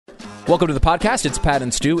Welcome to the podcast. It's Pat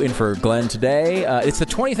and Stu in for Glenn today. It's the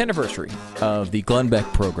 20th anniversary of the Glenn Beck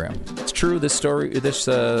Program. It's true, this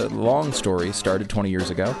long story started 20 years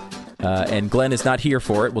ago, and Glenn is not here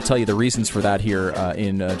for it. We'll tell you the reasons for that here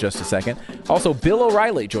in just a second. Also, Bill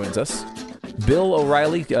O'Reilly joins us. Bill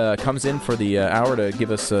O'Reilly comes in for the hour to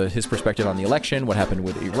give us his perspective on the election, what happened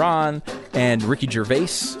with Iran, and Ricky Gervais,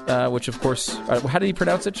 which, of course, how did he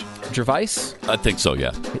pronounce it? Gervais? I think so,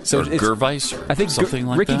 yeah. So or Gervais, or I think something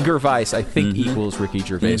like Ricky that. Gervais, I think, equals Ricky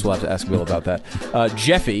Gervais. We'll have to ask Bill about that.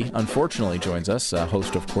 Jeffy, unfortunately, joins us,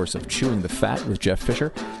 host, of course, of Chewing the Fat with Jeff Fisher,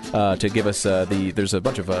 to give us there's a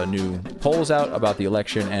bunch of new polls out about the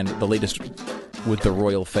election and the latest with the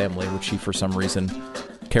royal family, which he, for some reason,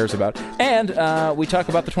 cares about. And we talk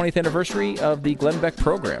about the 20th anniversary of the Glenn Beck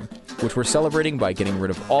Program, which we're celebrating by getting rid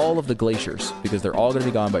of all of the glaciers because they're all going to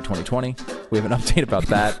be gone by 2020. We have an update about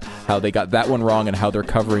that, how they got that one wrong and how they're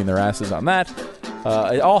covering their asses on that.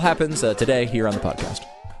 It all happens today here on the podcast.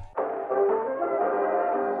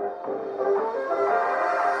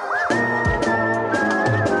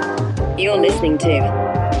 You're listening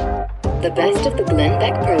to the best of the Glenn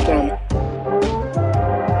Beck Program.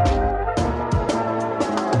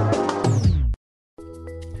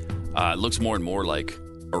 It looks more and more like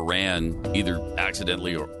Iran, either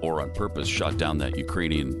accidentally or on purpose, shot down that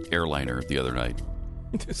Ukrainian airliner the other night,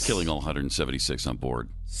 killing all 176 on board.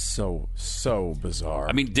 So bizarre.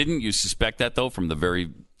 I mean, didn't you suspect that, though, from the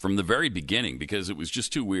very beginning? Because it was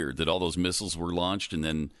just too weird that all those missiles were launched and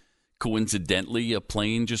then coincidentally a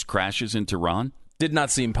plane just crashes in Tehran? Did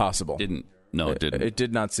not seem possible. No, it didn't. It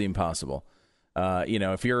did not seem possible.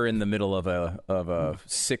 If you're in the middle of a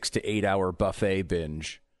 6 to 8 hour buffet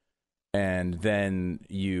binge, and then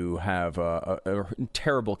you have a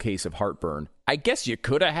terrible case of heartburn. I guess you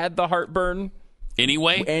could have had the heartburn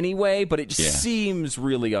anyway, but it seems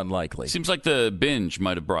really unlikely. Seems like the binge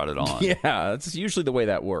might have brought it on. Yeah, that's usually the way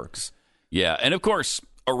that works. Yeah, and of course,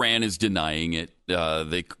 Iran is denying it.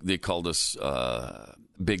 They called us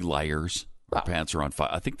big liars. Our pants are on fire.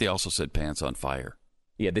 I think they also said pants on fire.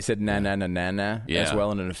 Yeah, they said na as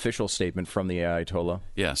well in an official statement from the Ayatollah.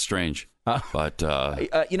 Yeah, strange. But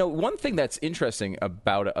one thing that's interesting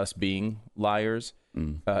about us being liars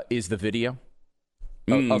is the video.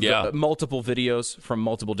 Of multiple videos from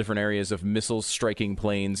multiple different areas of missiles striking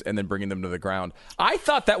planes and then bringing them to the ground. I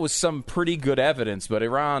thought that was some pretty good evidence, but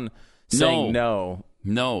Iran saying no,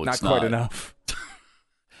 it's not quite enough.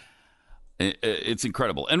 It's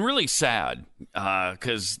incredible and really sad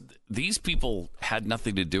because these people had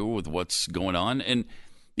nothing to do with what's going on. And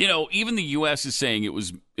even the U.S. is saying it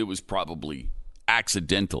was probably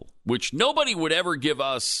accidental, which nobody would ever give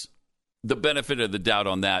us the benefit of the doubt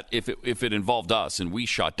on that if it involved us and we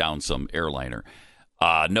shot down some airliner.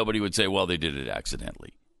 Nobody would say, well, they did it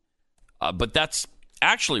accidentally. But that's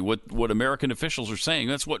actually what American officials are saying.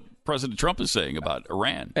 That's what President Trump is saying about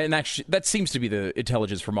Iran. And actually, that seems to be the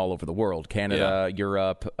intelligence from all over the world. Canada,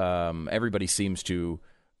 Europe, everybody seems to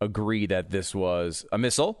agree that this was a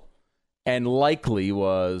missile and likely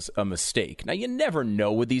was a mistake. Now, you never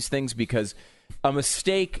know with these things because a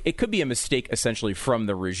mistake, it could be a mistake essentially from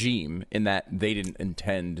the regime in that they didn't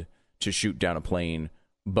intend to shoot down a plane,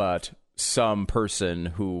 but some person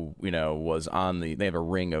who, was they have a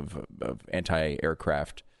ring of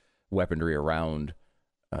anti-aircraft weaponry around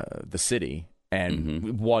the city,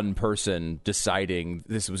 and one person deciding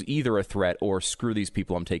this was either a threat or screw these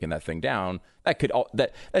people, I'm taking that thing down.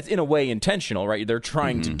 That's in a way intentional, right? They're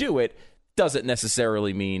trying to do it. Doesn't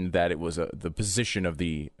necessarily mean that it was the position of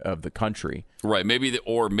the country, right? Maybe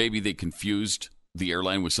they confused the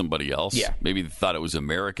airline with somebody else. Yeah, maybe they thought it was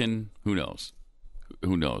American. Who knows?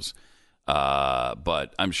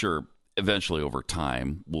 But I'm sure eventually, over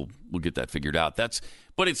time, we'll get that figured out.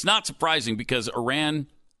 But it's not surprising because Iran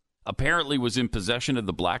apparently was in possession of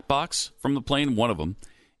the black box from the plane, one of them,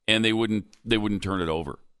 and they wouldn't turn it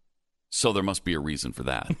over. So there must be a reason for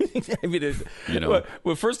that. I mean,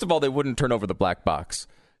 well, first of all, they wouldn't turn over the black box.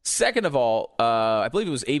 Second of all, I believe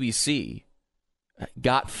it was ABC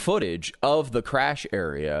got footage of the crash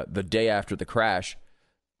area the day after the crash.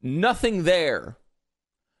 Nothing there.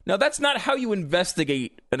 Now, that's not how you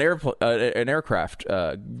investigate an aircraft,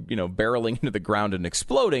 barreling into the ground and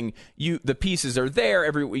exploding. The pieces are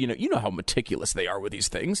there. You know how meticulous they are with these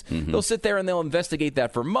things. They'll sit there and they'll investigate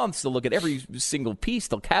that for months. They'll look at every single piece.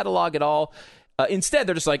 They'll catalog it all. Instead,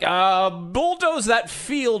 they're just like, bulldoze that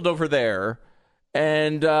field over there,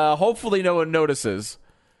 and hopefully no one notices.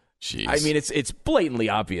 Jeez. I mean, it's blatantly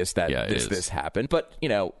obvious that this happened, but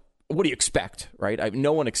what do you expect, right?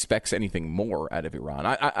 No one expects anything more out of Iran.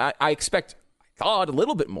 I expect thawed a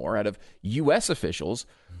little bit more out of U.S. officials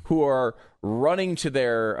who are running to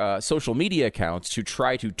their social media accounts to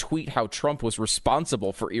try to tweet how Trump was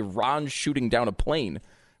responsible for Iran shooting down a plane.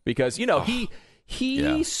 Because,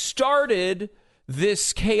 he started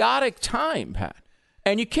this chaotic time, Pat.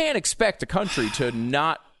 And you can't expect a country to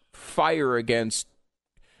not fire against,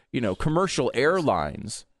 commercial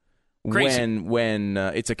airlines when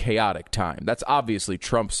it's a chaotic time. That's obviously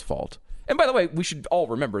Trump's fault. And by the way, we should all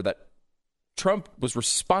remember that Trump was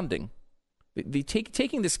responding.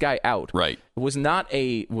 Taking this guy out was not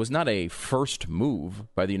a first move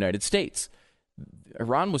by the United States.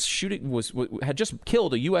 Iran had just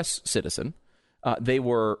killed a U.S. citizen. They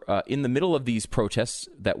were in the middle of these protests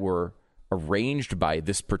that were arranged by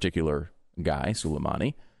this particular guy,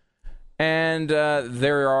 Soleimani. And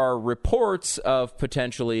there are reports of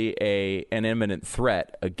potentially an imminent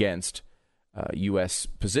threat against U.S.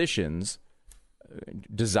 positions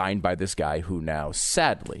designed by this guy who now,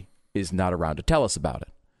 sadly, is not around to tell us about it.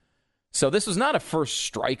 So this was not a first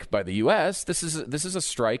strike by the U.S. This is a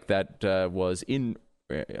strike that was in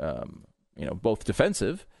both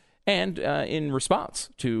defensive and in response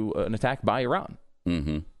to an attack by Iran.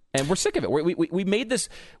 Mm-hmm. And we're sick of it. We made this.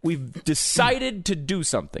 We've decided to do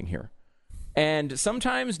something here. And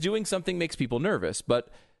sometimes doing something makes people nervous, but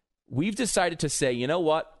we've decided to say, you know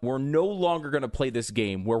what? We're no longer going to play this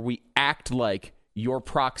game where we act like your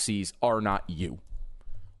proxies are not you.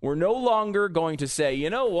 We're no longer going to say, you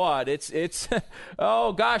know what? It's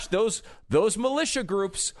oh gosh, those militia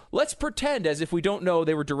groups, let's pretend as if we don't know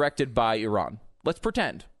they were directed by Iran. Let's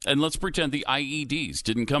pretend. And let's pretend the IEDs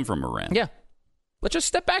didn't come from Iran. Yeah. Let's just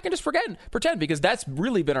step back and just pretend, because that's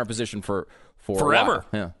really been our position for forever.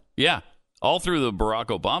 A while. Yeah. All through the Barack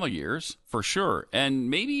Obama years, for sure. And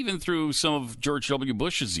maybe even through some of George W.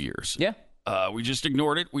 Bush's years. Yeah. We just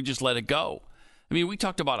ignored it. We just let it go. I mean, we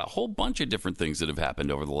talked about a whole bunch of different things that have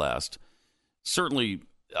happened over the last 20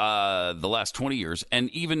 years, and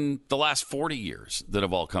even the last 40 years that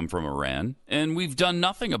have all come from Iran. And we've done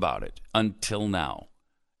nothing about it until now.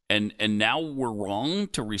 And now we're wrong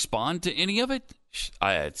to respond to any of it?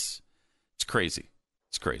 It's crazy.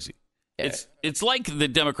 It's crazy. It's like the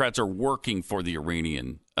Democrats are working for the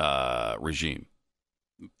Iranian regime.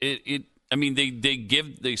 They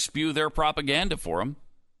spew their propaganda for them.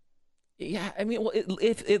 Yeah, I mean, well,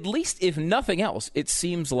 at least if nothing else, it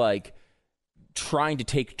seems like trying to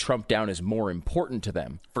take Trump down is more important to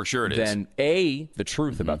them. For sure it is. Than A, the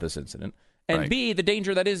truth about this incident, and B, the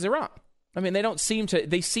danger that is Iran. I mean,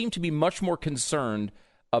 they seem to be much more concerned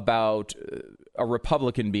about a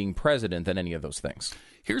Republican being president than any of those things.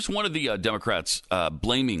 Here's one of the Democrats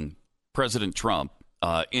blaming President Trump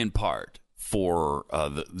in part for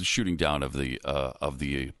the shooting down of the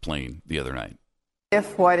plane the other night.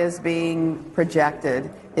 If what is being projected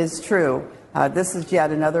is true, this is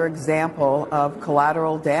yet another example of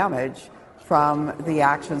collateral damage from the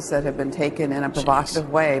actions that have been taken in a provocative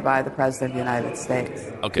way by the President of the United States.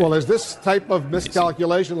 Okay. Well, is this type of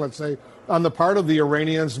miscalculation, let's say, on the part of the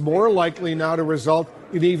Iranians more likely now to result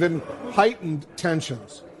in even heightened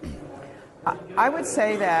tensions? I would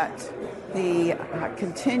say that the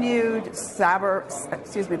continued saber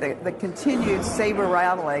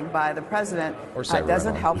rattling by the president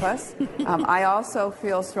doesn't help us. I also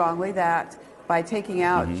feel strongly that by taking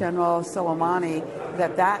out General Soleimani,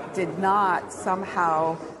 that did not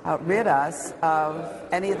somehow rid us of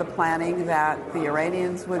any of the planning that the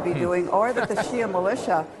Iranians would be doing, or that the Shia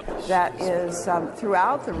militia that is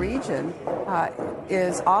throughout the region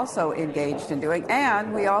is also engaged in doing.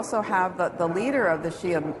 And we also have the leader of the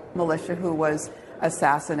Shia militia who was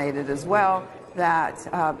assassinated as well,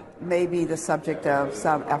 that may be the subject of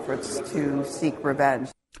some efforts to seek revenge.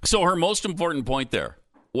 So her most important point there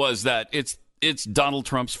was that it's Donald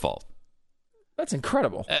Trump's fault. That's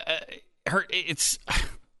incredible. That's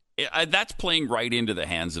playing right into the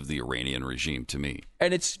hands of the Iranian regime to me.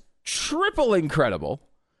 And it's triple incredible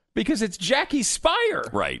because it's Jackie Spire.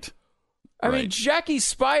 Right. I mean, Jackie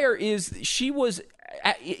Spire she was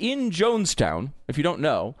in Jonestown, if you don't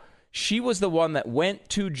know. She was the one that went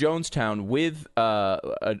to Jonestown with,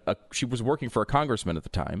 she was working for a congressman at the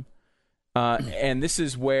time. And this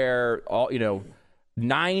is where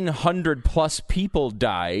 900 plus people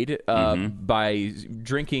died by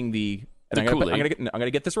drinking the Kool-Aid. I'm gonna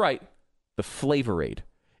get this right. The Flavor-Aid.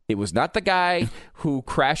 It was not the guy who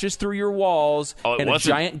crashes through your walls in a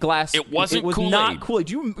giant glass. It wasn't Kool-Aid. Not Kool-Aid.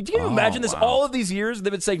 Do you imagine this? Wow. All of these years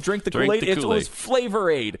they've been saying drink the Kool-Aid. It was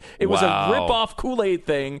Flavor-Aid. It was a rip-off Kool-Aid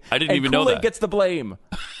thing. I didn't even know that. Kool-Aid gets the blame.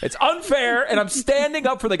 It's unfair, and I'm standing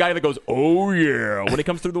up for the guy that goes, oh, yeah, when he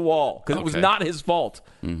comes through the wall, because it was not his fault.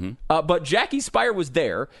 Mm-hmm. But Jackie Spire was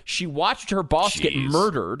there. She watched her boss get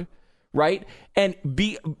murdered, right? And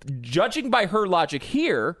judging by her logic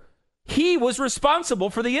here, he was responsible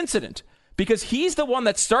for the incident because he's the one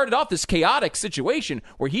that started off this chaotic situation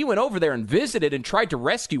where he went over there and visited and tried to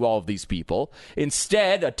rescue all of these people.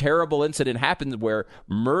 Instead, a terrible incident happened where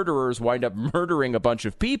murderers wind up murdering a bunch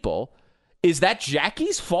of people. Is that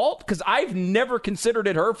Jackie's fault? Because I've never considered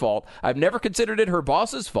it her fault. I've never considered it her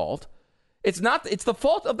boss's fault. It's not. It's the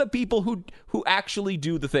fault of the people who actually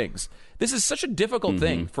do the things. This is such a difficult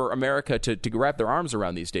thing for America to wrap their arms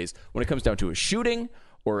around these days when it comes down to a shooting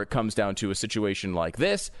or it comes down to a situation like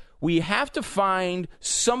this. We have to find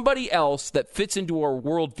somebody else that fits into our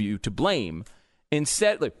worldview to blame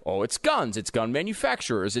instead. Like, oh, it's guns, it's gun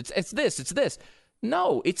manufacturers, it's this.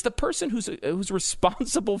 No, it's the person who's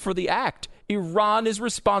responsible for the act. Iran is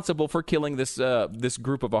responsible for killing this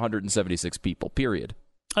group of 176 people. Period.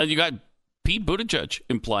 You got Pete Buttigieg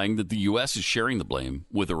implying that the U.S. is sharing the blame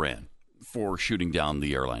with Iran for shooting down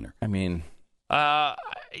the airliner. I mean,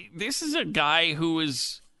 this is a guy who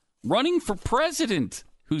is running for president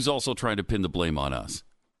who's also trying to pin the blame on us.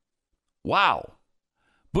 Wow.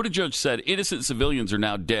 Buttigieg said innocent civilians are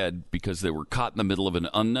now dead because they were caught in the middle of an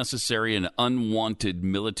unnecessary and unwanted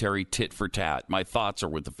military tit-for-tat. My thoughts are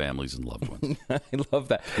with the families and loved ones. I love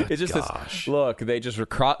that. It's just this, look, they just were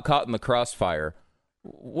caught in the crossfire.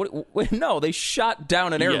 No, they shot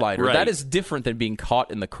down an airliner. Right. That is different than being caught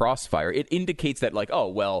in the crossfire. It indicates that, like, oh,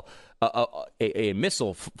 well, a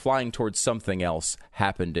missile flying towards something else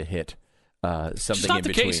happened to hit something not in the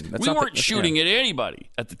between. Case. That's we weren't shooting at anybody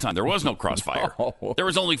at the time. There was no crossfire. No. There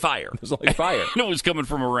was only fire. There was only fire. And it was coming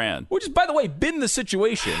from Iran. Which has, by the way, been the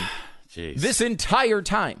situation this entire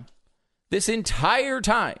time. This entire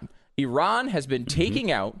time, Iran has been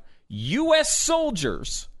taking out U.S.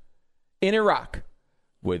 soldiers in Iraq.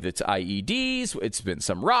 With its IEDs, it's been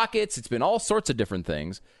some rockets, it's been all sorts of different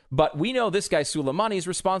things. But we know this guy Soleimani is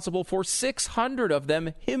responsible for 600 of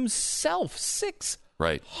them himself.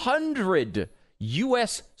 600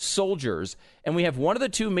 U.S. soldiers. And we have one of the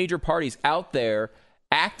two major parties out there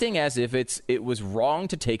acting as if it was wrong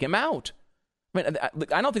to take him out. I mean,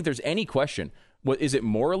 I don't think there's any question. Is it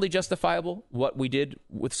morally justifiable, what we did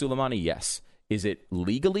with Soleimani? Yes. Is it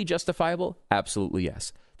legally justifiable? Absolutely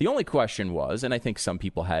yes. The only question was, and I think some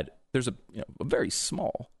people there's a very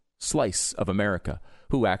small slice of America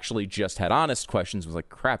who actually just had honest questions, was like,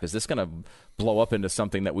 crap, is this going to blow up into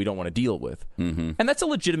something that we don't want to deal with? And that's a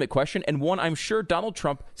legitimate question, and one I'm sure Donald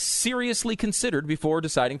Trump seriously considered before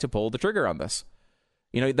deciding to pull the trigger on this.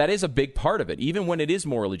 That is a big part of it. Even when it is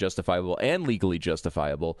morally justifiable and legally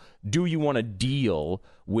justifiable, do you want to deal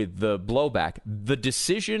with the blowback? The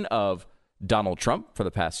decision of Donald Trump for the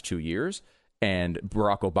past 2 years and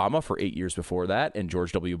Barack Obama for 8 years before that and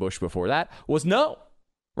George W. Bush before that was no,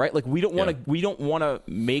 right? Like we don't want to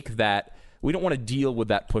make that. We don't want to deal with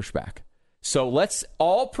that pushback. So let's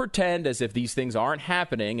all pretend as if these things aren't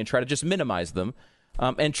happening and try to just minimize them.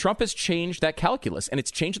 And Trump has changed that calculus, and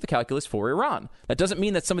it's changed the calculus for Iran. That doesn't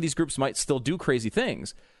mean that some of these groups might still do crazy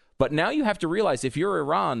things. But now you have to realize if you're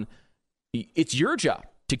Iran, it's your job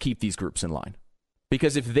to keep these groups in line.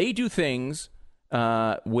 Because if they do things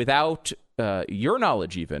without your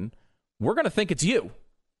knowledge even, we're going to think it's you.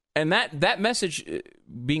 And that message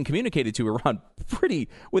being communicated to Iran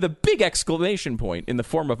with a big exclamation point in the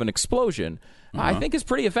form of an explosion, I think is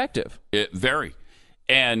pretty effective. Very.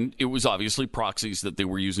 And it was obviously proxies that they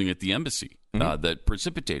were using at the embassy that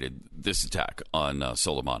precipitated this attack on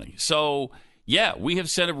Soleimani. So, yeah, we have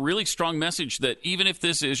sent a really strong message that even if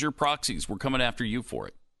this is your proxies, we're coming after you for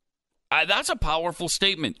it. That's a powerful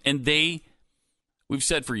statement. And we've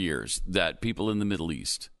said for years that people in the Middle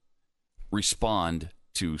East respond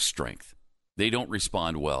to strength. They don't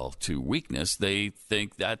respond well to weakness. They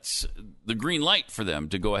think that's the green light for them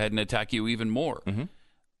to go ahead and attack you even more.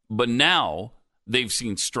 But now they've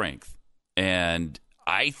seen strength, and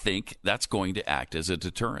I think that's going to act as a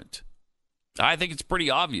deterrent. I think it's pretty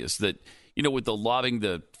obvious that, with the lobbing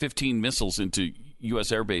the 15 missiles into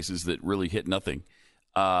U.S. air bases that really hit nothing,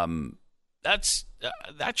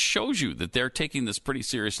 that shows you that they're taking this pretty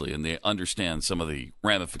seriously, and they understand some of the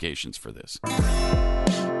ramifications for this.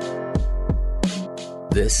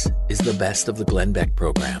 This is the best of the Glenn Beck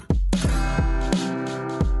Program.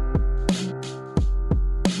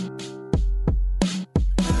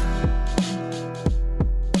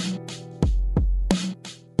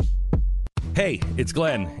 Hey, it's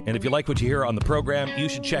Glenn, and if you like what you hear on the program, you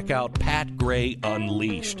should check out Pat Gray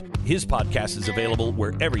Unleashed. His podcast is available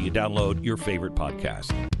wherever you download your favorite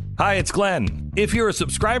podcast. Hi, it's Glenn. If you're a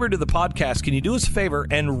subscriber to the podcast, can you do us a favor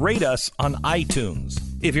and rate us on iTunes?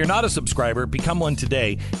 If you're not a subscriber, become one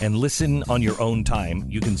today and listen on your own time.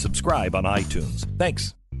 You can subscribe on iTunes.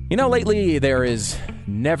 Thanks. You know, lately there is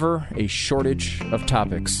never a shortage of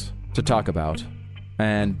topics to talk about.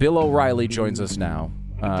 And Bill O'Reilly joins us now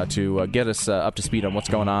to get us up to speed on what's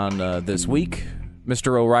going on this week.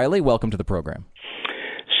 Mr. O'Reilly, welcome to the program.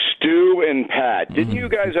 Stu and Pat, didn't you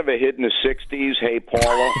guys have a hit in the 60s, Hey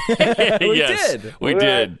Paula? We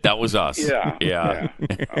did. That was us. Yeah.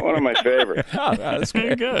 One of my favorites. Oh, that's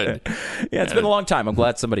Very good. Yeah, it's been a long time. I'm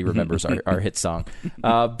glad somebody remembers our hit song.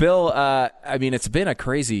 Bill, I mean, it's been a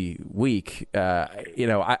crazy week.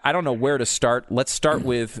 I don't know where to start. Let's start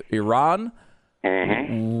with Iran.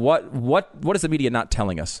 Mm-hmm. What is the media not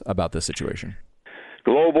telling us about this situation?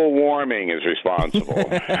 Global warming is responsible.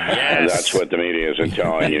 Yes. That's what the media isn't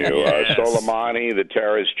telling you. Yes. Soleimani, the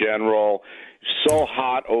terrorist general, so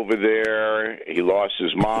hot over there, he lost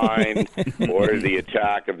his mind, ordered the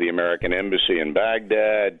attack of the American embassy in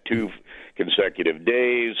Baghdad, 2 consecutive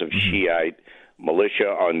days of Shiite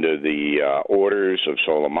militia under the orders of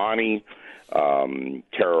Soleimani,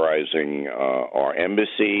 terrorizing our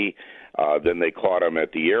embassy. Then they caught him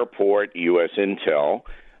at the airport, U.S. Intel,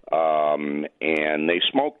 and they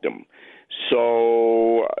smoked him.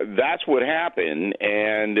 So that's what happened,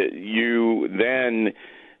 and you then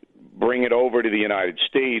bring it over to the United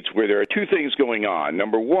States, where there are 2 things going on.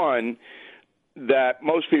 Number one, that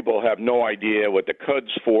most people have no idea what the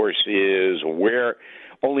Quds Force is, where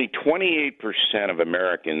only 28% of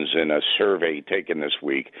Americans in a survey taken this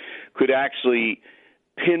week could actually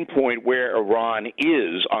pinpoint where Iran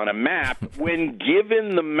is on a map when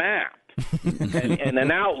given the map. and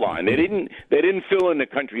an outline. They didn't fill in the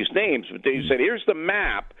country's names, but they said, here's the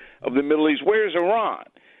map of the Middle East. Where's Iran?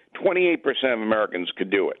 28% of Americans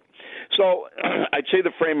could do it. So I'd say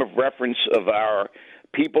the frame of reference of our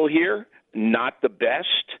people here, not the best.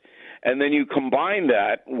 And then you combine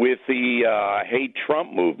that with the hate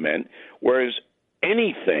Trump movement, whereas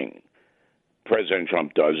anything President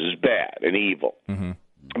Trump does is bad and evil.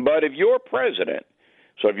 Mm-hmm. But if you're president,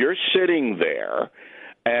 so if you're sitting there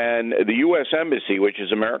and the U.S. Embassy, which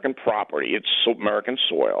is American property, it's American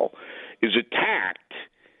soil, is attacked,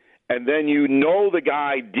 and then you know the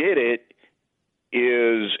guy did it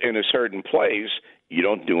is in a certain place, you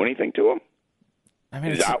don't do anything to him? I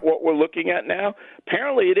mean, is that what we're looking at now?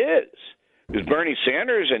 Apparently it is. Because Bernie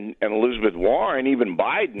Sanders and Elizabeth Warren, even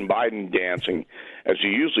Biden dancing as he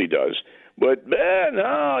usually does. But,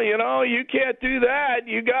 no, you can't do that.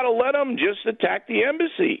 You got to let them just attack the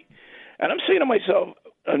embassy. And I'm saying to myself,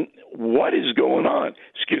 what is going on?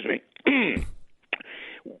 Excuse me.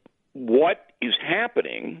 What is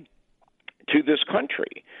happening to this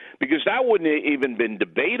country? Because that wouldn't have even been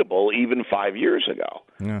debatable even 5 years ago.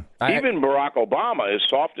 Yeah. Even Barack Obama, as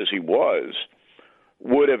soft as he was,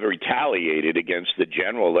 would have retaliated against the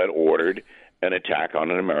general that ordered an attack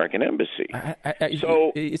on an American embassy.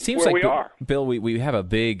 So it seems where like we are. Bill, we have a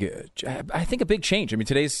big change. I mean,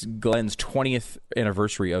 today's Glenn's 20th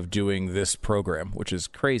anniversary of doing this program, which is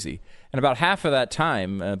crazy. And about half of that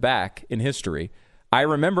time back in history, I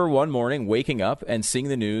remember one morning waking up and seeing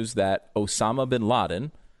the news that Osama bin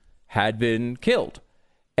Laden had been killed.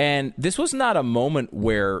 And this was not a moment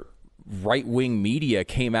where right-wing media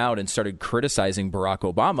came out and started criticizing Barack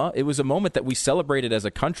Obama. It was a moment that we celebrated as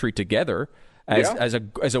a country together as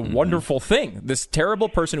a wonderful thing. This terrible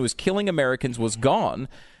person who was killing Americans was gone,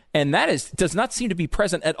 and that does not seem to be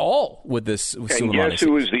present at all with this. With and Soleimani. Guess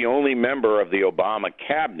who was the only member of the Obama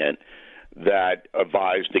cabinet that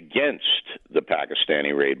advised against the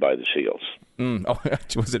Pakistani raid by the SEALs?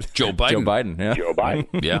 Was it Joe Biden? Joe Biden, yeah. Joe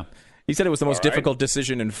Biden. Yeah. He said it was the most difficult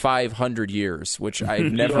decision in 500 years, which I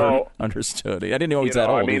never understood. I didn't know he was that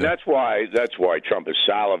old. I mean, either. that's why Trump is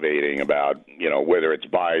salivating about, whether it's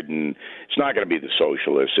Biden. It's not going to be the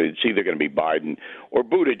socialists. It's either going to be Biden or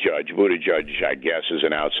Buttigieg. Buttigieg, I guess, is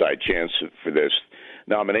an outside chance for this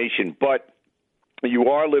nomination. But you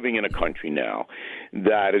are living in a country now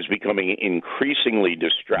that is becoming increasingly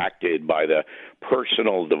distracted by the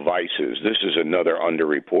personal devices. This is another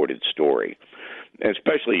underreported story,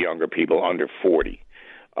 especially younger people under 40.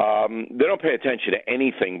 They don't pay attention to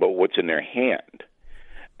anything but what's in their hand.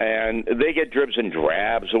 And they get dribs and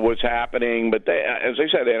drabs of what's happening, but they, as I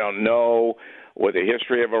said, they don't know what the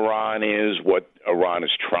history of Iran is, what Iran is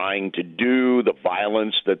trying to do, the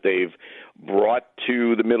violence that they've brought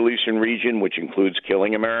to the Middle Eastern region, which includes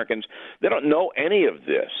killing Americans. They don't know any of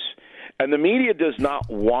this. And the media does not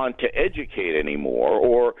want to educate anymore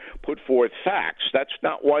or put forth facts. That's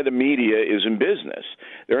not why the media is in business.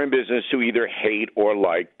 They're in business to either hate or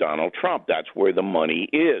like Donald Trump. That's where the money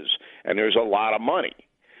is, and there's a lot of money.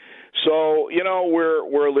 So,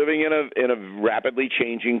 we're living in a rapidly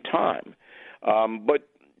changing time. But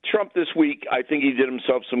Trump this week, I think he did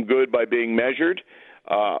himself some good by being measured.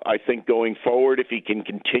 I think going forward, if he can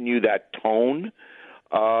continue that tone,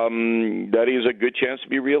 that he has a good chance to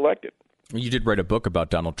be reelected. You did write a book about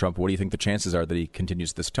Donald Trump. What do you think the chances are that he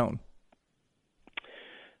continues this tone?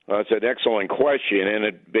 Well, that's an excellent question, and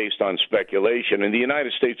it's based on speculation. In the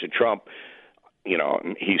United States of Trump,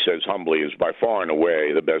 he says humbly, is by far and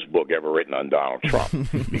away the best book ever written on Donald Trump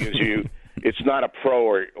because it's not a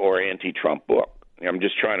pro or anti-Trump book. I'm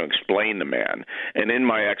just trying to explain the man. And in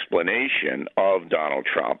my explanation of Donald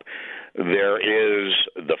Trump, there is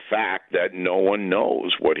the fact that no one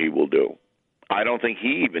knows what he will do. I don't think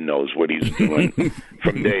he even knows what he's doing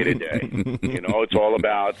from day to day. It's all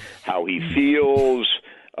about how he feels.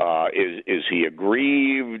 Is he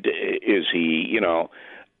aggrieved? Is he,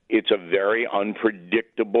 it's a very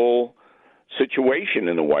unpredictable situation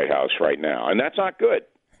in the White House right now, and that's not good.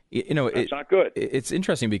 It's not good. It's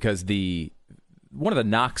interesting because one of the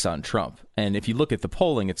knocks on Trump, and if you look at the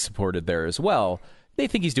polling, it's supported there as well. They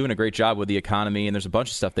think he's doing a great job with the economy, and there's a bunch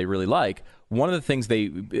of stuff they really like. One of the things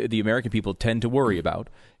the American people tend to worry about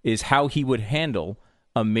is how he would handle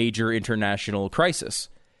a major international crisis.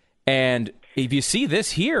 And if you see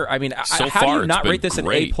this here, I mean, how do you not rate this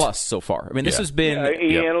great. an A+ so far? I mean, this has been...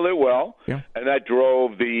 he handled it well, and that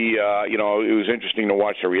drove the, it was interesting to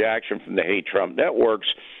watch the reaction from the Hate Trump networks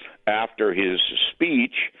after his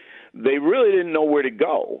speech. They really didn't know where to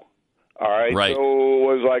go. All right. So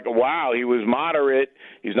it was like, wow, he was moderate.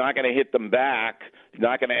 He's not going to hit them back. He's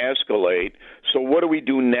not going to escalate. So what do we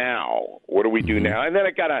do now? And then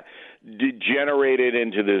it kind of degenerated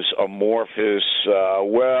into this amorphous,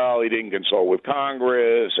 he didn't consult with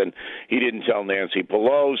Congress, and he didn't tell Nancy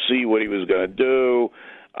Pelosi what he was going to do.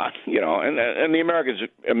 And the Americans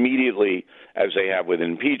immediately, as they have with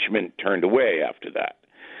impeachment, turned away after that.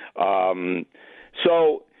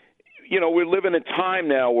 We live in a time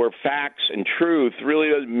now where facts and truth really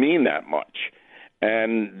doesn't mean that much,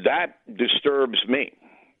 and that disturbs me.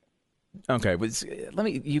 Okay, but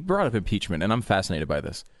you brought up impeachment, and I'm fascinated by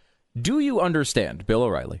this. Do you understand, Bill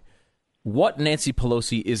O'Reilly, what Nancy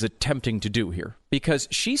Pelosi is attempting to do here? Because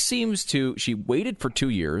she waited for 2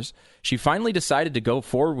 years. She finally decided to go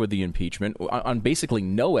forward with the impeachment on basically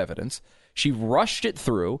no evidence. She rushed it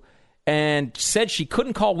through and said she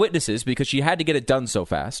couldn't call witnesses because she had to get it done so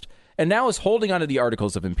fast, and now is holding onto the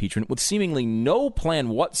articles of impeachment with seemingly no plan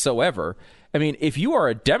whatsoever. I mean, if you are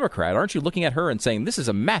a Democrat, aren't you looking at her and saying this is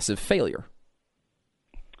a massive failure?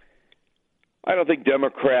 I don't think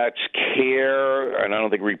Democrats care, and I don't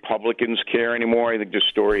think Republicans care anymore. I think the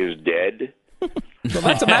story is dead. Well,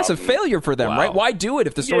 that's a massive failure for them, right? Why do it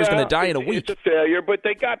if the story's going to die in a week? It's a failure, but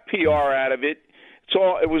they got PR out of it.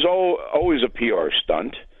 It was always a PR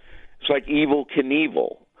stunt. It's like Evel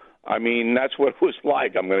Knievel. I mean, that's what it was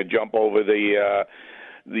like. I'm going to jump over the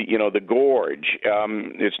gorge.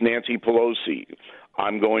 It's Nancy Pelosi.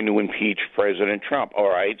 I'm going to impeach President Trump. All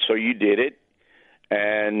right, so you did it,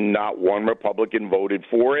 and not one Republican voted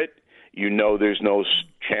for it. There's no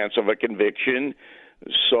chance of a conviction,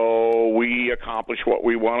 so we accomplished what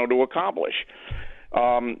we wanted to accomplish.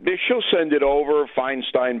 She'll send it over.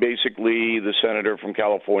 Feinstein, basically, the senator from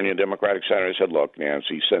California, Democratic senator, said, look,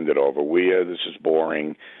 Nancy, send it over. This is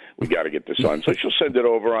boring. We got to get this on. So she'll send it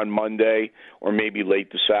over on Monday or maybe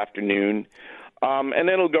late this afternoon. And then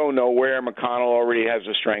it'll go nowhere. McConnell already has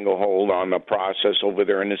a stranglehold on the process over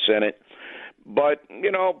there in the Senate. But,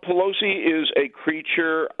 Pelosi is a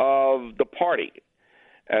creature of the party.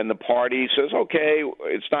 And the party says, okay,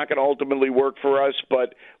 it's not going to ultimately work for us,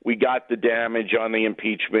 but we got the damage on the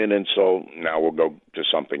impeachment, and so now we'll go to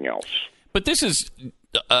something else. But this is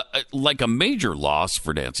like a major loss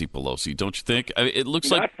for Nancy Pelosi, don't you think? I mean, it looks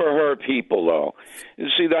not for her people, though. You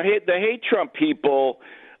see, the hate Trump people,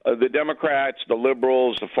 the Democrats, the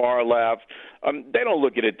liberals, the far left, they don't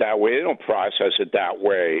look at it that way. They don't process it that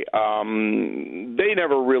way. They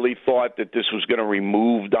never really thought that this was going to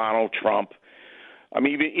remove Donald Trump. I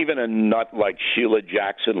mean, even a nut like Sheila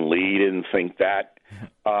Jackson Lee didn't think that.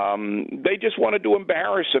 They just wanted to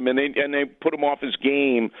embarrass him, and they put him off his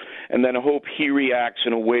game, and then hope he reacts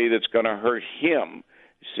in a way that's going to hurt him.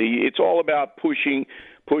 See, it's all about pushing,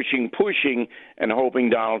 and hoping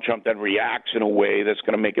Donald Trump then reacts in a way that's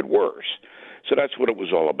going to make it worse. So that's what it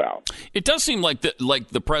was all about. It does seem like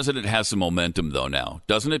the president has some momentum, though, now,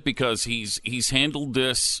 doesn't it? Because he's handled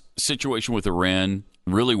this situation with Iran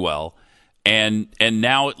really well. And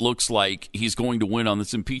now it looks like he's going to win on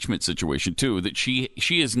this impeachment situation too. That she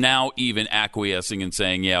is now even acquiescing and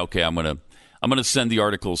saying, "Yeah, okay, I'm gonna send the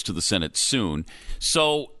articles to the Senate soon."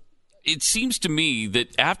 So it seems to me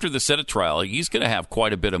that after the Senate trial, he's going to have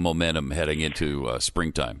quite a bit of momentum heading into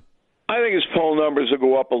springtime. I think his poll numbers will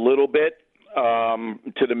go up a little bit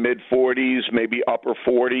to the mid-40s, maybe upper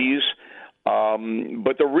 40s.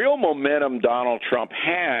 But the real momentum Donald Trump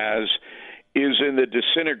has is in the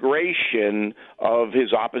disintegration of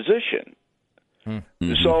his opposition.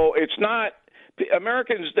 Mm-hmm. So it's not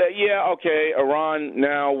Americans that, Iran,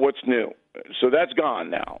 now what's new? So that's gone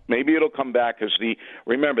now. Maybe it'll come back because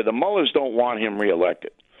remember, the Mullahs don't want him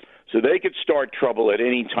reelected. So they could start trouble at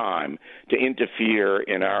any time to interfere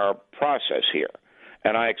in our process here.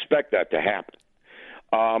 And I expect that to happen.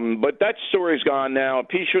 But that story's gone now.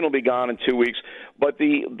 Impeachment will be gone in 2 weeks. But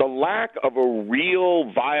the lack of a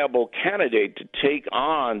real viable candidate to take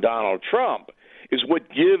on Donald Trump is what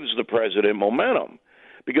gives the president momentum.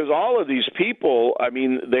 Because all of these people, I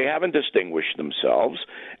mean, they haven't distinguished themselves,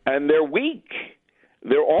 and they're weak.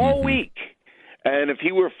 They're all weak. And if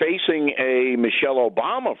he were facing a Michelle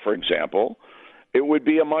Obama, for example, it would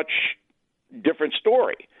be a much different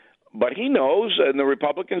story. But he knows, and the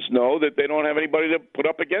Republicans know, that they don't have anybody to put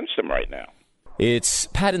up against him right now. It's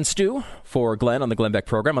Pat and Stu for Glenn on the Glenn Beck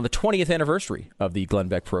Program on the 20th anniversary of the Glenn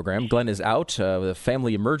Beck Program. Glenn is out with a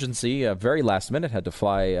family emergency, very last minute, had to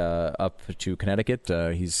fly up to Connecticut.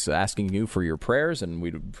 He's asking you for your prayers, and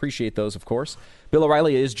we'd appreciate those, of course. Bill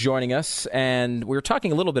O'Reilly is joining us, and we were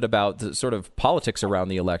talking a little bit about the sort of politics around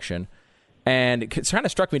the election. And it kind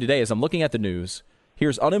of struck me today as I'm looking at the news.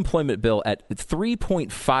 Here's unemployment bill at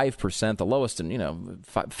 3.5%, the lowest in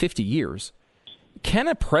 50 years. Can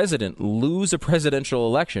a president lose a presidential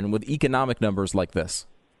election with economic numbers like this?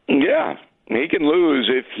 Yeah, he can lose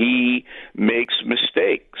if he makes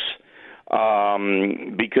mistakes.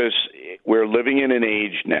 Because we're living in an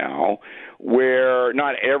age now where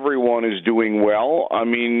not everyone is doing well. I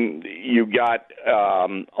mean, you got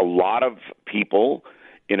a lot of people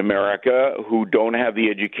in America who don't have the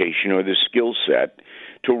education or the skill set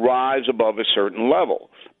to rise above a certain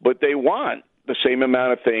level, but they want the same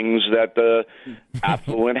amount of things that the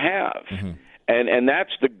affluent have. And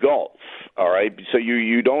that's the gulf, all right? So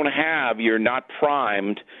you're not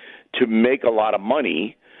primed to make a lot of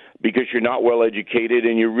money because you're not well educated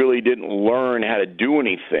and you really didn't learn how to do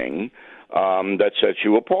anything that sets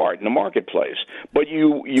you apart in the marketplace. But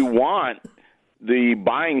you want the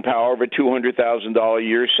buying power of a $200,000 a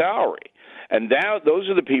year salary. And those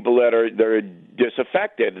are the people that are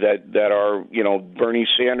disaffected, that are, Bernie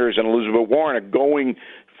Sanders and Elizabeth Warren are going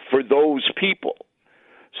for those people.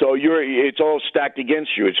 So it's all stacked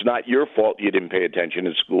against you. It's not your fault you didn't pay attention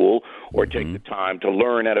in school or take the time to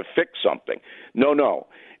learn how to fix something. No.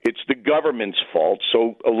 It's the government's fault.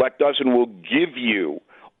 So elect us and we'll give you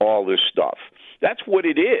all this stuff. That's what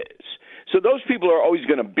it is. So those people are always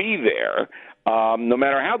going to be there, no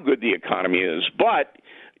matter how good the economy is. But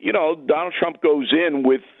Donald Trump goes in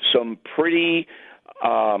with some pretty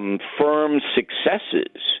firm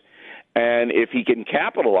successes, and if he can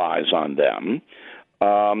capitalize on them,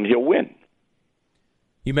 he'll win.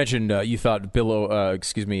 You mentioned you thought Joe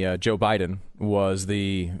Biden was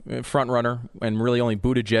the front runner, and really only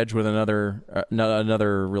Buttigieg with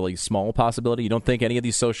another really small possibility. You don't think any of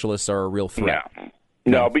these socialists are a real threat?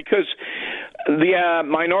 No, because the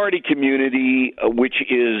minority community, which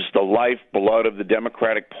is the lifeblood of the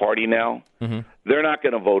Democratic Party now, they're not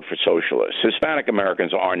going to vote for socialists. Hispanic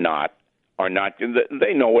Americans are not.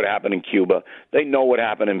 They know what happened in Cuba. They know what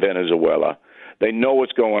happened in Venezuela. They know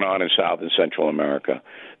what's going on in South and Central America.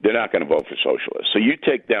 They're not going to vote for socialists. So you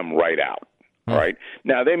take them right out. All right.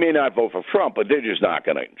 Now, they may not vote for Trump, but they're just not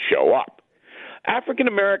going to show up. African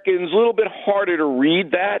Americans, a little bit harder to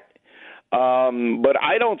read that. But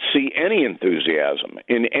I don't see any enthusiasm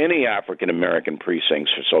in any African-American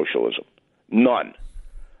precincts for socialism. None.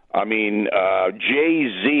 I mean,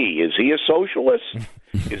 Jay-Z, is he a socialist?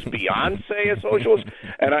 Is Beyonce a socialist?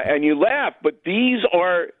 And you laugh, but these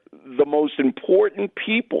are the most important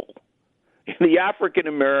people in the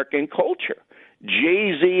African-American culture.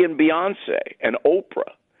 Jay-Z and Beyonce and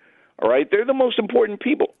Oprah, all right? They're the most important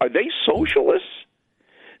people. Are they socialists?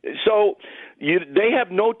 So they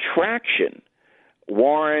have no traction,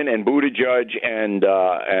 Warren and Buttigieg and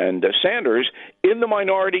Sanders, in the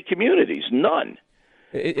minority communities. None.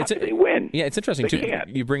 How can they win? Yeah, it's interesting, too.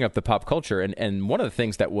 You bring up the pop culture, and one of the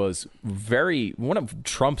things that was one of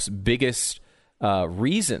Trump's biggest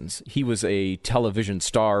reasons he was a television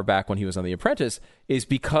star back when he was on The Apprentice is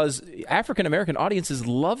because African-American audiences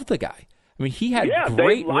loved the guy. I mean, he had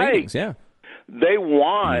great ratings. Yeah. They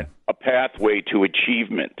want a pathway to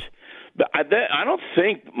achievement. I don't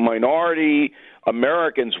think minority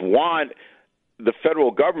Americans want the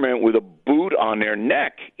federal government with a boot on their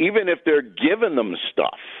neck, even if they're giving them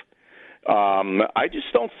stuff. I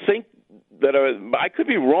just don't think that I could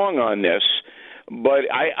be wrong on this,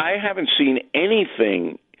 but I haven't seen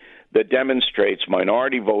anything that demonstrates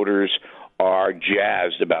minority voters are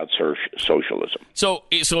jazzed about socialism. So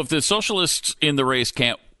if the socialists in the race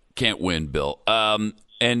can't win, Bill, and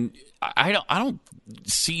I don't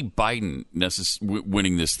see Biden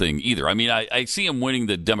winning this thing either. I mean, I see him winning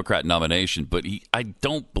the Democrat nomination, but I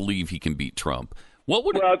don't believe he can beat Trump.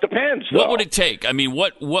 It depends. What would it take? I mean,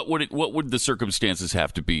 what would the circumstances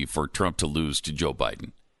have to be for Trump to lose to Joe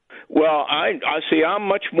Biden? Well, I see. I'm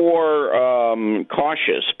much more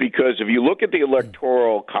cautious because if you look at the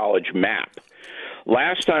Electoral College map,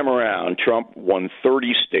 last time around, Trump won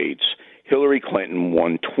 30 states, Hillary Clinton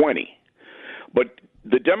won 20. But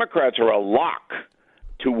the Democrats are a lock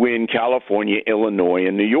to win California, Illinois,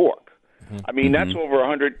 and New York. I mean, that's over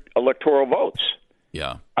 100 electoral votes.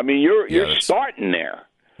 Yeah. I mean, you're starting there.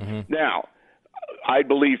 Now, I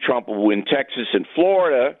believe Trump will win Texas and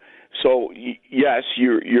Florida. So, yes,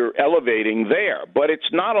 you're elevating there, but it's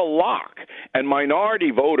not a lock. And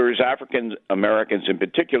minority voters, African Americans in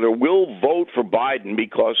particular, will vote for Biden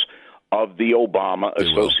because of the Obama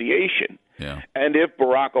association. Yeah. And if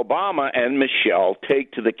Barack Obama and Michelle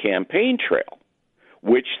take to the campaign trail,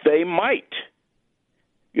 which they might,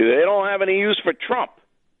 they don't have any use for Trump.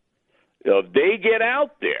 If they get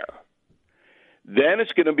out there, then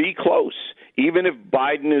it's going to be close, even if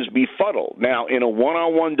Biden is befuddled. Now, in a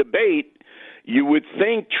one-on-one debate, you would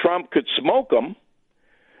think Trump could smoke him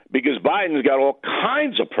because Biden's got all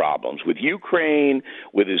kinds of problems with Ukraine,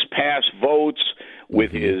 with his past votes,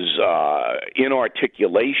 with his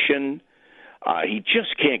inarticulation. He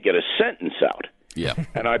just can't get a sentence out. Yeah.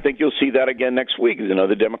 And I think you'll see that again next week. There's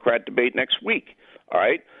another Democrat debate next week. All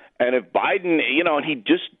right? And if Biden, and he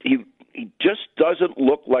just doesn't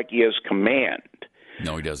look like he has command.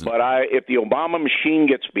 No, he doesn't. But if the Obama machine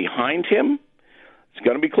gets behind him, it's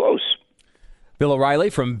going to be close. Bill O'Reilly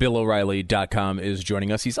from BillO'Reilly.com is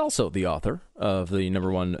joining us. He's also the author of the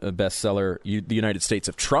 #1 bestseller, The United States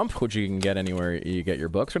of Trump, which you can get anywhere you get your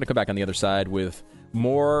books. We're going to come back on the other side with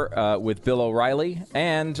more with Bill O'Reilly,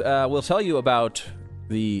 and we'll tell you about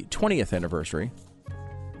the 20th anniversary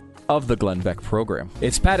of the Glenn Beck Program.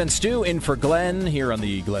 It's Pat and Stu in for Glenn here on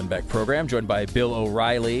the Glenn Beck Program, joined by Bill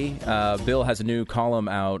O'Reilly. Bill has a new column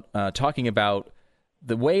out talking about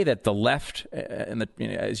the way that the left, and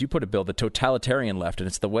as you put it, Bill, the totalitarian left, and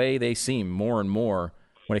it's the way they seem more and more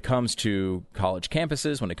when it comes to college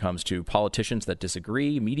campuses, when it comes to politicians that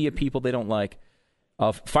disagree, media people they don't like,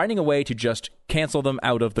 of finding a way to just cancel them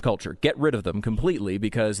out of the culture, get rid of them completely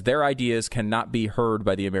because their ideas cannot be heard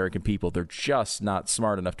by the American people. They're just not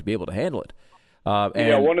smart enough to be able to handle it.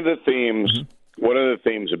 One of the themes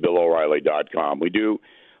of BillO'Reilly.com, we do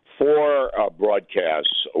 4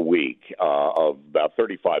 broadcasts a week of about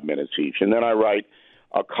 35 minutes each, and then I write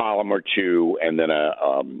a column or two and then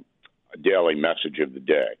a daily message of the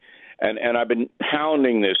day. And I've been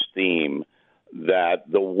pounding this theme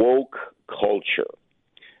that the woke culture,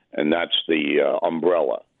 and that's the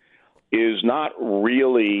umbrella, is not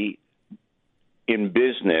really in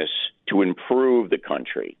business to improve the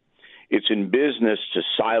country. It's in business to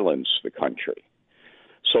silence the country.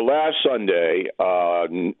 So last Sunday,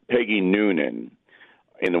 Peggy Noonan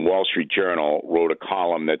in the Wall Street Journal wrote a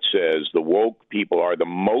column that says the woke people are the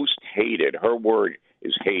most hated, her word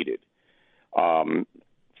is hated,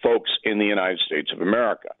 folks in the United States of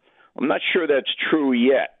America. I'm not sure that's true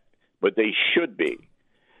yet, but they should be,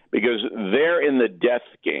 because they're in the death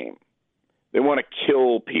game. They want to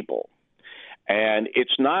kill people. And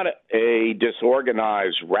it's not a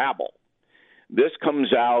disorganized rabble. This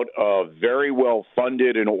comes out of very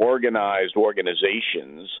well-funded and organized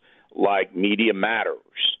organizations like Media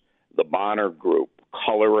Matters, the Bonner Group,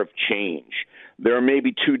 Color of Change. There are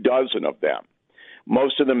maybe 24 of them,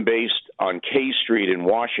 most of them based on K Street in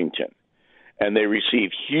Washington. And they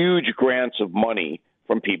receive huge grants of money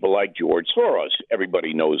from people like George Soros.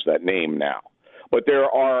 Everybody knows that name now. But there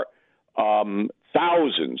are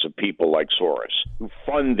thousands of people like Soros who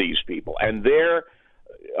fund these people. And their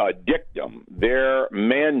dictum, their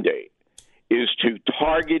mandate, is to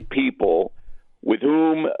target people with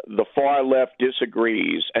whom the far left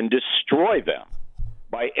disagrees and destroy them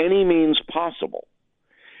by any means possible.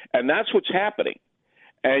 And that's what's happening.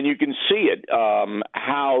 And you can see it,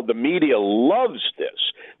 how the media loves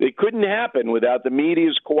this. It couldn't happen without the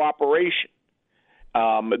media's cooperation.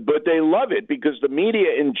 But they love it because the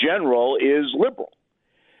media in general is liberal.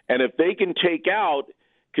 And if they can take out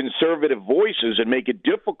conservative voices and make it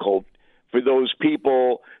difficult for those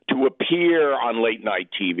people to appear on late night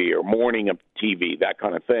TV or morning TV, that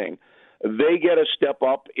kind of thing, they get a step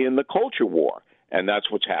up in the culture war, and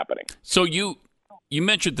that's what's happening. So you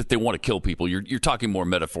mentioned that they want to kill people. You're talking more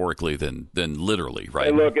metaphorically than literally, right?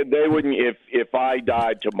 Hey, look, they wouldn't if I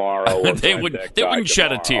died tomorrow. Or they wouldn't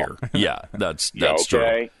shed a tear. Yeah, that's okay?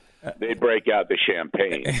 True. They'd break out the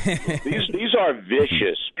champagne. These are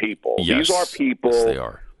vicious people. Yes. These are people Yes, they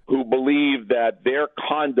are. who believe that their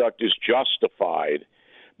conduct is justified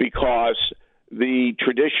because the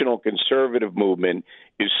traditional conservative movement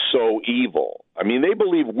is so evil. I mean, they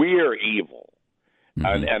believe we're evil,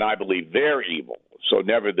 and I believe they're evil, so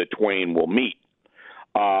never the twain will meet.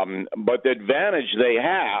 But the advantage they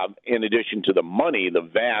have, in addition to the money, the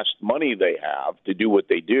vast money they have to do what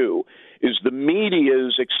they do, is the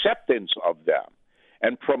media's acceptance of them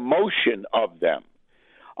and promotion of them.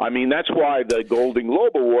 I mean, that's why the Golden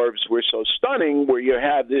Globe Awards were so stunning, where you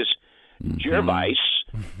had this Gervais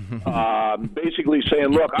basically saying,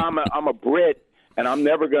 look, I'm a Brit, and I'm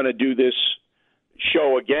never going to do this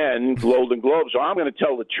show again, Golden Globe, so I'm going to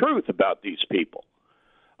tell the truth about these people,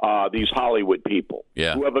 these Hollywood people,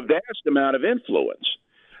 who have a vast amount of influence.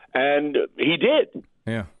 And he did.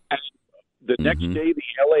 Yeah. The next day, the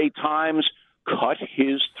L.A. Times cut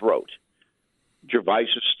his throat, Gervais'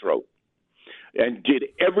 throat, and did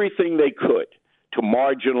everything they could to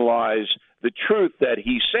marginalize the truth that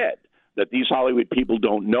he said, that these Hollywood people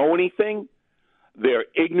don't know anything, they're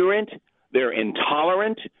ignorant, they're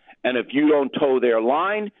intolerant, and if you don't toe their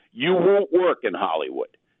line, you won't work in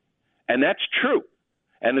Hollywood. And that's true.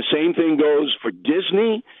 And the same thing goes for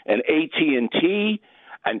Disney and AT&T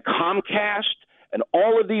and Comcast and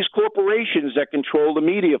all of these corporations that control the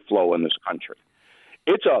media flow in this country.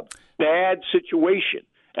 It's a bad situation,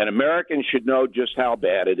 and Americans should know just how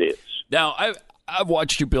bad it is. Now, I've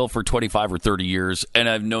watched you, Bill, for 25 or 30 years, and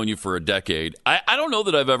I've known you for a decade. I don't know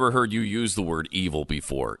that I've ever heard you use the word evil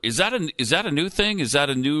before. Is that a new thing? Is that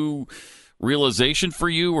a new realization for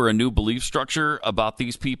you, or a new belief structure about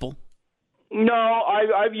these people? No,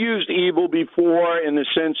 I've used evil before in the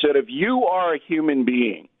sense that if you are a human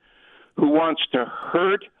being who wants to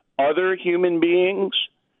hurt other human beings,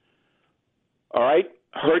 all right,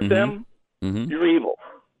 hurt them, you're evil.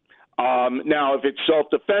 Now, if it's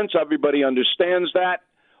self-defense, everybody understands that.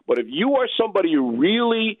 But if you are somebody who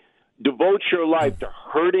really devotes your life to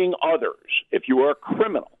hurting others, if you are a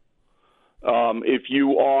criminal, if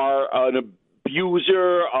you are an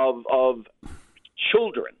abuser of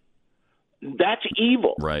children, that's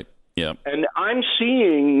evil. Right. Yeah. And I'm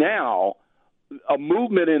seeing now a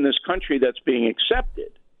movement in this country that's being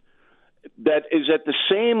accepted that is at the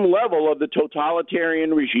same level of the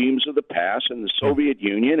totalitarian regimes of the past in the Soviet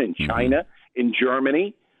Union, in China, in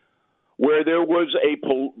Germany, where there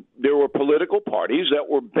were political parties that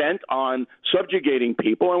were bent on subjugating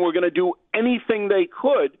people and were going to do anything they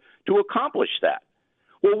could to accomplish that.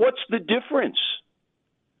 Well, what's the difference?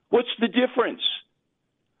 What's the difference?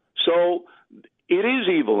 So it is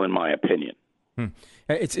evil, in my opinion.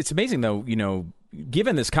 It's amazing, though,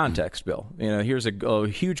 given this context, Bill, here's a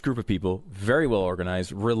huge group of people, very well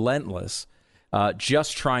organized, relentless,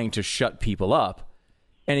 just trying to shut people up.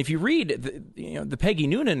 And if you read the Peggy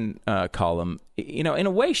Noonan column, in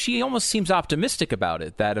a way, she almost seems optimistic about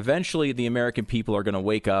it, that eventually the American people are going to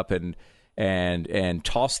wake up and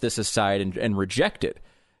toss this aside and reject it.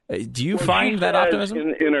 Do you find that optimism?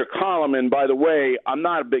 In her column, and by the way, I'm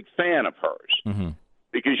not a big fan of hers.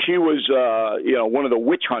 Because she was, one of the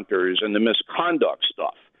witch hunters and the misconduct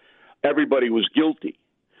stuff. Everybody was guilty.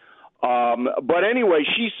 But anyway,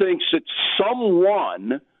 she thinks that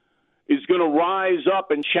someone is going to rise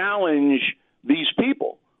up and challenge these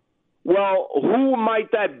people. Well, who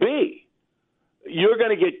might that be? You're going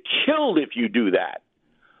to get killed if you do that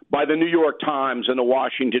by the New York Times and the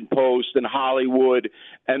Washington Post and Hollywood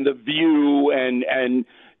and The View and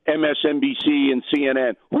MSNBC and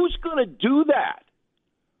CNN. Who's going to do that?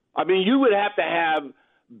 I mean, you would have to have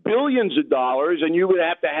billions of dollars, and you would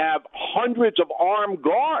have to have hundreds of armed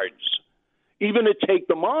guards even to take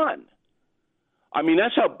them on. I mean,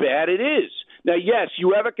 that's how bad it is. Now, yes,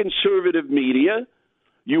 you have a conservative media.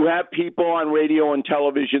 You have people on radio and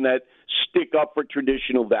television that stick up for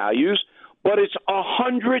traditional values, but it's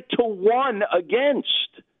 100 to 1 against.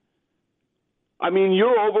 I mean,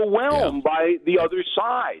 you're overwhelmed by the other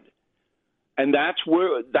side. And that's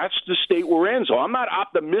the state we're in. So I'm not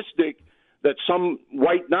optimistic that some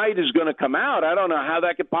white knight is going to come out. I don't know how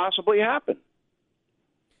that could possibly happen.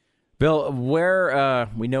 Bill, where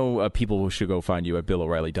we know people should go find you at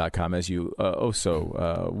BillO'Reilly.com, as you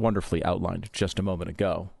wonderfully outlined just a moment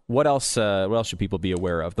ago. What else should people be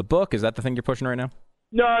aware of? The book, is that the thing you're pushing right now?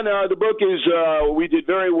 No. The book is we did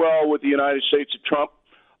very well with the United States of Trump,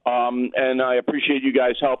 and I appreciate you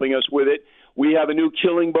guys helping us with it. We have a new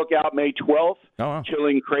killing book out May 12th,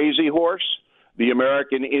 Killing Crazy Horse, The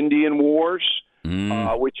American Indian Wars,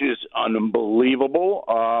 which is unbelievable.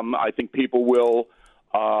 I think people will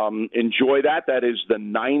enjoy that. That is the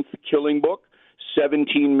 9th killing book,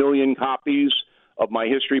 17 million copies of my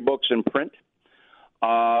history books in print.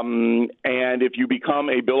 And if you become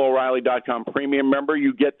a BillO'Reilly.com premium member,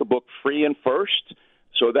 you get the book free and first.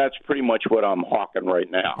 So that's pretty much what I'm hawking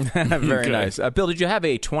right now. Very nice. Bill, did you have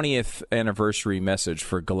a 20th anniversary message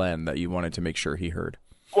for Glenn that you wanted to make sure he heard?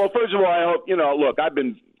 Well, first of all, I hope, look, I've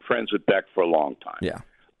been friends with Beck for a long time. Yeah.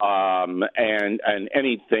 And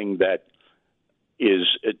anything that is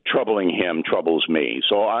troubling him troubles me.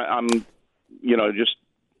 So I'm, just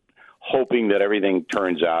hoping that everything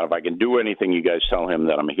turns out. If I can do anything, you guys tell him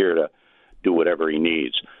that I'm here to do whatever he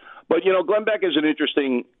needs. But, Glenn Beck is an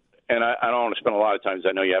interesting, and I don't want to spend a lot of time because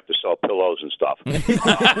I know you have to sell pillows and stuff.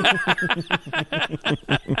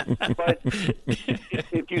 But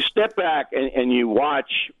if you step back and you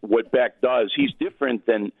watch what Beck does, he's different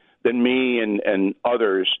than me and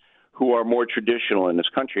others who are more traditional in this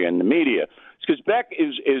country and the media. It's because Beck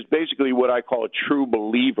is basically what I call a true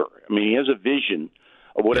believer. I mean, he has a vision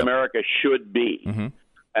of what America should be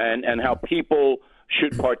and how people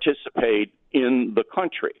should participate in the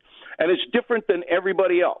country. And it's different than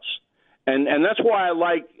everybody else. And that's why I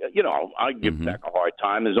like, I give Beck a hard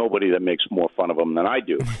time. There's nobody that makes more fun of him than I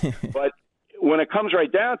do. But when it comes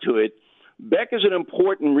right down to it, Beck is an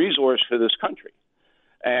important resource for this country.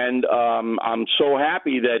 And I'm so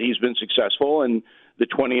happy that he's been successful in the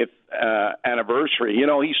 20th anniversary.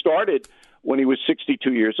 He started when he was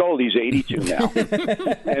 62 years old. He's 82 now.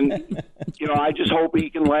 And, I just hope he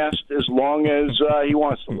can last as long as he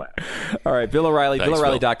wants to last. All right, Bill O'Reilly,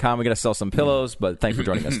 BillO'Reilly.com. We're going to sell some pillows, but thanks for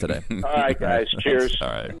joining us today. All right, guys. Cheers. All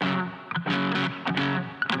right.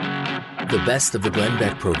 The best of the Glenn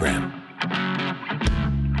Beck Program.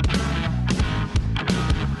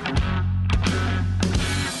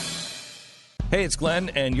 Hey, it's Glenn,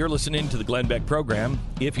 and you're listening to the Glenn Beck Program.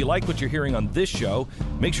 If you like what you're hearing on this show,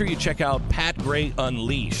 make sure you check out Pat Gray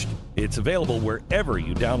Unleashed. It's available wherever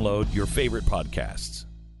you download your favorite podcasts.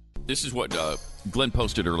 This is what Glenn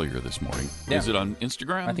posted earlier this morning. Yeah. Is it on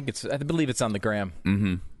Instagram? I believe it's on the gram.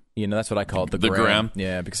 Mm-hmm. That's what I call it, the gram.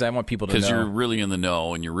 Yeah, because I want people to know. Because you're really in the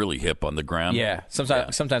know and you're really hip on the gram. Yeah.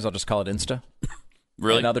 Sometimes I'll just call it Insta.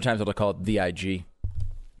 Really? And other times I'll call it the IG.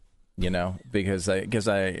 Because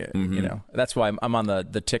that's why I'm on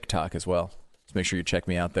the TikTok as well. So make sure you check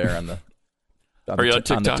me out there on the. Are you on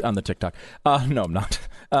TikTok? On the TikTok. No, I'm not.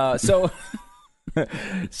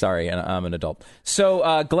 Sorry, I'm an adult.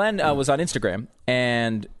 So Glenn was on Instagram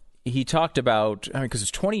and he talked about, because it's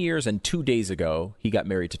 20 years and 2 days ago he got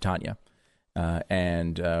married to Tanya,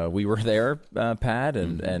 and we were there, Pat,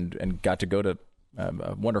 and got to go to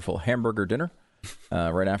a wonderful hamburger dinner.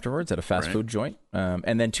 Right afterwards at a fast food joint.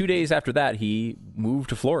 And then 2 days after that, he moved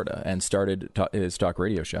to Florida and started his talk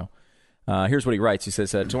radio show. Here's what he writes. He says,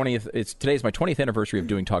 today's my 20th anniversary of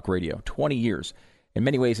doing talk radio, 20 years. In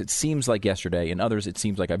many ways, it seems like yesterday. In others, it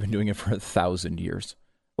seems like I've been doing it for 1,000 years.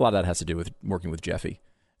 A lot of that has to do with working with Jeffy.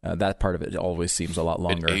 That part of it always seems a lot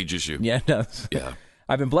longer. It ages you. Yeah, it does. Yeah.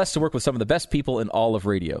 I've been blessed to work with some of the best people in all of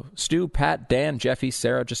radio. Stu, Pat, Dan, Jeffy,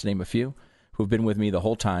 Sarah, just to name a few, who've been with me the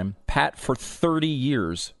whole time. Pat for 30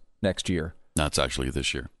 years next year. No, it's actually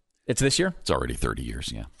this year. It's this year? It's already 30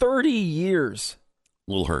 years, yeah. 30 years.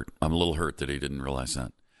 A little hurt. I'm a little hurt that he didn't realize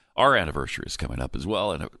that. Our anniversary is coming up as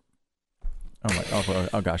well. And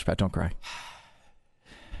oh gosh, Pat, don't cry.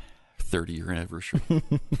 30-year anniversary.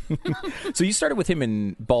 So you started with him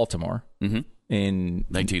in Baltimore in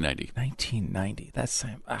 1990. 1990. That's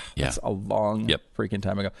a long freaking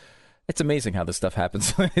time ago. It's amazing how this stuff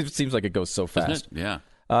happens. It seems like it goes so fast. Isn't it?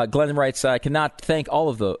 Yeah. Glenn writes, I cannot thank all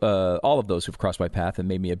of those who've crossed my path and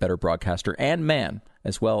made me a better broadcaster and man,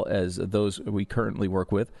 as well as those we currently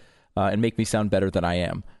work with, and make me sound better than I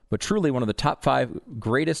am. But truly, one of the top 5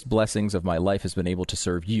 greatest blessings of my life has been able to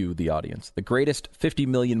serve you, the audience, the greatest 50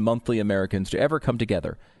 million monthly Americans to ever come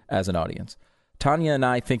together as an audience. Tanya and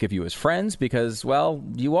I think of you as friends because, well,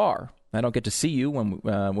 you are. I don't get to see you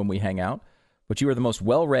when we hang out, but you are the most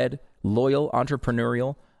well-read, loyal,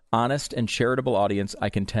 entrepreneurial, honest, and charitable audience I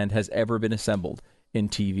contend has ever been assembled in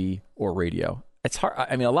TV or radio. It's hard.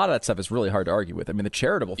 I mean, a lot of that stuff is really hard to argue with. I mean, the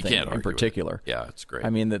charitable thing in particular. Yeah, it's great. I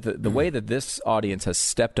mean, the way that this audience has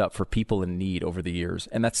stepped up for people in need over the years,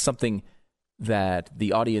 and that's something that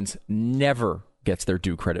the audience never gets their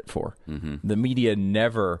due credit for. The media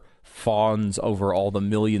never fawns over all the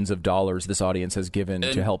millions of dollars this audience has given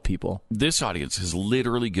to help people. This audience has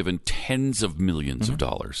literally given tens of millions of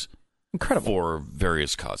dollars. Incredible. For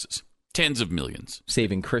various causes. Tens of millions.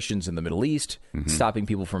 Saving Christians in the Middle East, stopping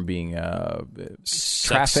people from being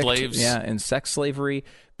sex slaves. Yeah, and sex slavery,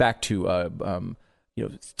 back to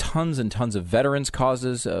tons and tons of veterans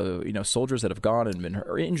causes, soldiers that have gone and been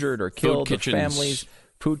injured or killed, their families,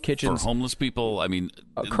 food kitchens. For homeless people, I mean...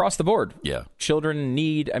 across the board. Yeah. Children in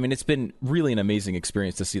need. I mean, it's been really an amazing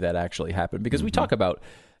experience to see that actually happen, because we talk about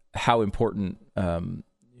how important,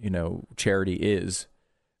 charity is,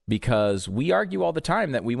 because we argue all the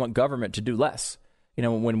time that we want government to do less. You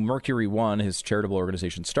know, when Mercury One, his charitable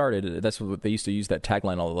organization, started, that's what they used to use, that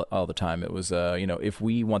tagline all the time. It was, if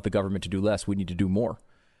we want the government to do less, we need to do more.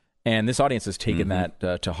 And this audience has taken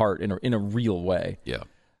that to heart in a real way. Yeah.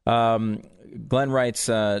 Glenn writes,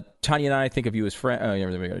 Tanya and I think of you as friends. Oh, yeah,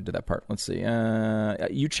 we got to do that part. Let's see.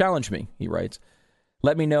 You challenge me, he writes.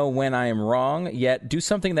 Let me know when I am wrong, yet do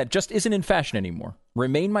something that just isn't in fashion anymore.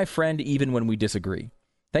 Remain my friend even when we disagree.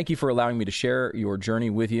 Thank you for allowing me to share your journey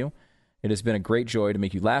with you. It has been a great joy to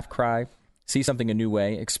make you laugh, cry, see something a new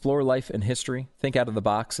way, explore life and history, think out of the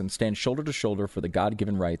box, and stand shoulder to shoulder for the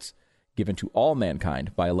God-given rights given to all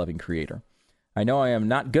mankind by a loving Creator. I know I am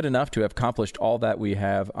not good enough to have accomplished all that we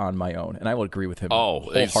have on my own, and I will agree with him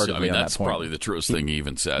wholeheartedly on that's that point. Probably the truest thing he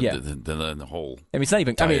even said. Yeah. The whole. I mean, it's not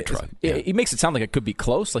even. He makes it sound like it could be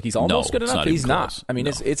close, like he's almost good enough, but he's not. I mean,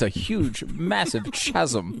 it's a huge, massive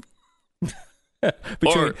chasm.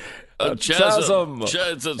 Between chasm.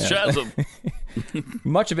 It's a chasm.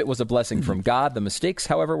 Much of it was a blessing from God. The mistakes,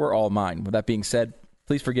 however, were all mine. With that being said,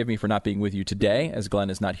 please forgive me for not being with you today, as Glenn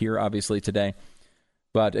is not here, obviously, today.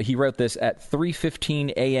 But he wrote this at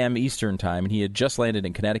 3:15 a.m. Eastern Time, and he had just landed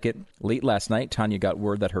in Connecticut. Late last night, Tanya got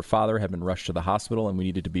word that her father had been rushed to the hospital, and we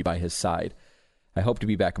needed to be by his side. I hope to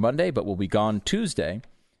be back Monday, but will be gone Tuesday,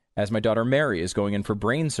 as my daughter Mary is going in for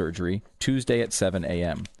brain surgery Tuesday at 7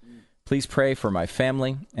 a.m. Please pray for my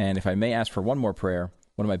family, and if I may ask for one more prayer,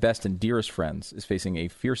 one of my best and dearest friends is facing a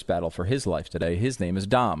fierce battle for his life today. His name is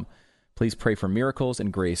Dom. Please pray for miracles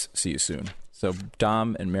and grace. See you soon. So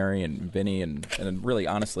Dom and Mary and Vinny and really,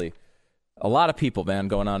 honestly, a lot of people, man,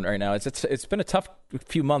 going on right now. It's been a tough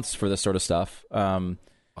few months for this sort of stuff.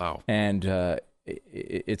 Wow. And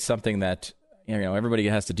it's something that everybody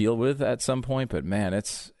has to deal with at some point. But man,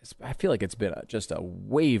 I feel like it's been just a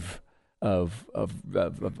wave of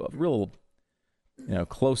real,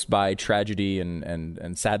 close by tragedy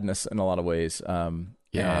and sadness in a lot of ways. And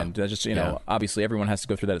just, obviously everyone has to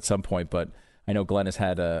go through that at some point, but I know Glenn has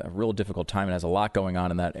had a real difficult time and has a lot going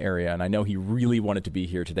on in that area. And I know he really wanted to be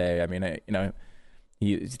here today. I mean,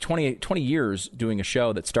 he's 20 years doing a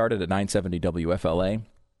show that started at 970 WFLA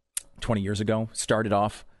 20 years ago, started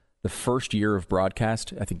off the first year of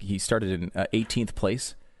broadcast. I think he started in 18th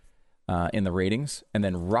place in the ratings and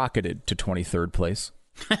then rocketed to 23rd place,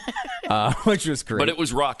 which was great. But it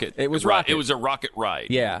was rocket. It was rocket. It was a rocket ride.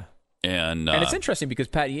 Yeah. And it's interesting because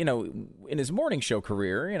Pat, in his morning show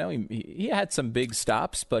career, he had some big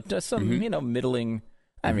stops, but some, middling.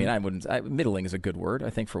 I mean, middling is a good word, I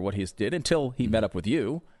think, for what he did until he met up with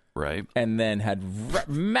you, right? And then had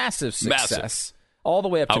massive success all the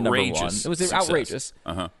way up to number one. It was success. Outrageous.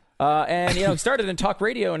 And he started in talk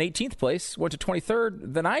radio in 18th place, went to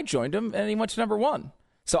 23rd. Then I joined him, and he went to number one.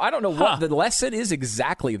 So I don't know what the lesson is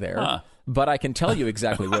exactly there, but I can tell you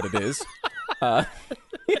exactly what it is.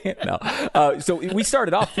 So we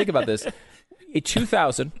started off, think about this. In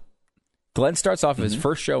 2000, Glenn starts off his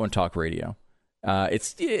first show in talk radio.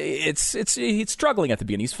 He's struggling at the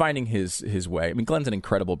beginning. He's finding his way. I mean, Glenn's an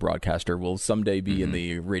incredible broadcaster, will someday be in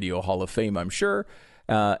the Radio Hall of Fame, I'm sure,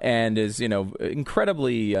 and is,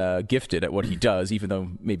 incredibly gifted at what he does, even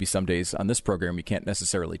though maybe some days on this program you can't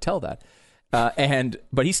necessarily tell that.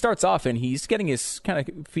 But he starts off and he's getting his kind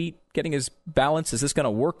of feet, getting his balance. Is this going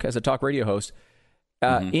to work as a talk radio host?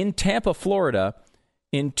 In Tampa, Florida,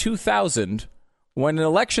 in 2000, when an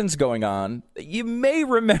election's going on, you may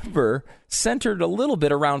remember, centered a little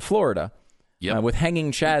bit around Florida, with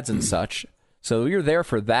hanging chads and such. So you're there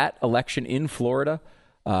for that election in Florida.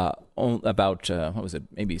 About what was it?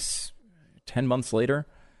 Maybe 10 months later.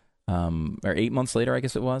 Or 8 months later, I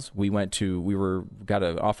guess it was, got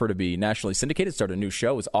an offer to be nationally syndicated, start a new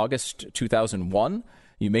show. It was August 2001.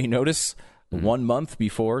 You may notice 1 month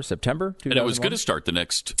before September 2001. And it was going to start the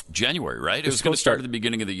next January, right? It was going to start at the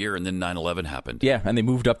beginning of the year, and then 9/11 happened. Yeah, and they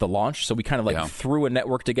moved up the launch, so we kind of threw a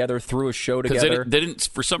network together, threw a show together. They didn't,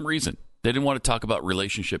 for some reason, they didn't want to talk about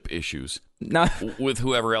relationship issues with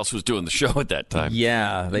whoever else was doing the show at that time.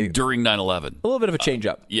 Yeah. During 9/11. A little bit of a change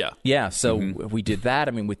up. Yeah. So we did that.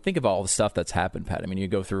 I mean, we think of all the stuff that's happened, Pat. I mean, you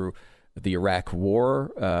go through the Iraq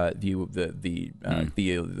War, the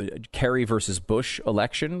Kerry versus Bush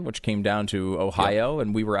election, which came down to Ohio,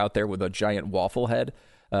 and we were out there with a giant waffle head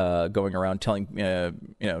going around telling,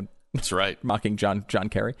 that's right, mocking John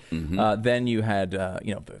Kerry. Then you had,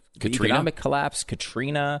 the economic collapse,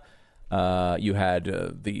 Katrina. You had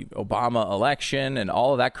the Obama election and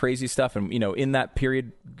all of that crazy stuff. And, in that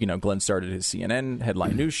period, Glenn started his CNN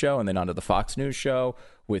headline news show and then onto the Fox News show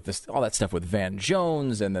with all that stuff with Van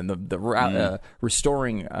Jones and then the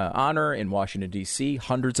restoring honor in Washington, D.C.,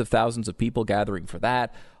 hundreds of thousands of people gathering for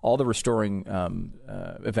that, all the restoring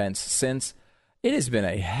events since. It has been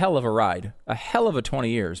a hell of a ride, a hell of a 20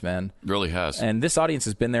 years, man. It really has. And this audience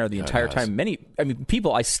has been there the entire time.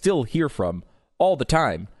 People I still hear from all the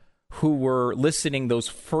time who were listening those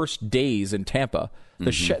first days in Tampa.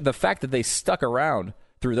 The fact that they stuck around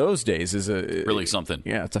through those days is really something.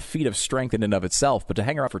 Yeah, it's a feat of strength in and of itself. But to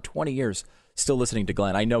hang around for 20 years still listening to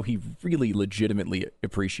Glenn, I know he really legitimately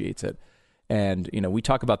appreciates it. And, we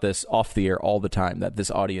talk about this off the air all the time, that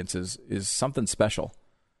this audience is something special.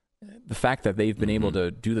 The fact that they've been able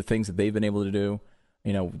to do the things that they've been able to do,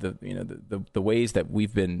 the ways that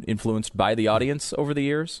we've been influenced by the audience over the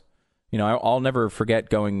years. I'll never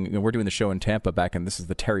forget going. We're doing the show in Tampa back in, this is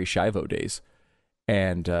the Terry Schiavo days,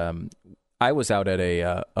 and I was out at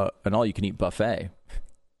an all-you-can-eat buffet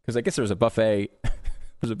because I guess there was a buffet.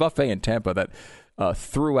 There's a buffet in Tampa that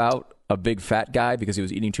threw out a big fat guy because he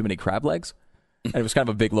was eating too many crab legs, and it was kind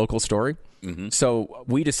of a big local story. So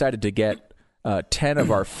we decided to get 10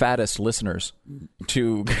 of our fattest listeners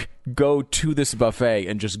to go to this buffet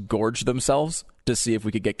and just gorge themselves to see if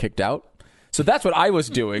we could get kicked out. So that's what I was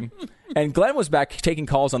doing. And Glenn was back taking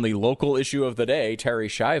calls on the local issue of the day, Terry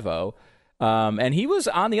Schiavo, and he was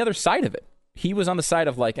on the other side of it. He was on the side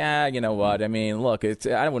of you know what? I mean, look,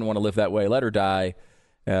 I wouldn't want to live that way. Let her die.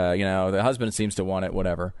 The husband seems to want it,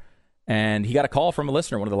 whatever. And he got a call from a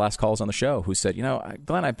listener, one of the last calls on the show, who said,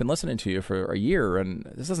 Glenn, I've been listening to you for a year, and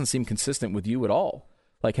this doesn't seem consistent with you at all.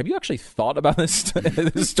 Have you actually thought about this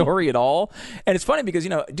story at all? And it's funny because,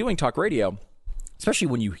 doing talk radio, especially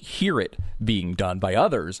when you hear it being done by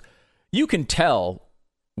others, you can tell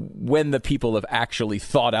when the people have actually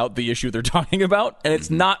thought out the issue they're talking about, and it's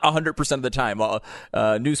not 100% of the time.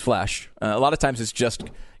 Newsflash. A lot of times it's just,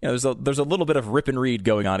 there's a little bit of rip and read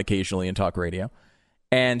going on occasionally in talk radio.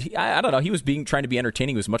 And I don't know, he was trying to be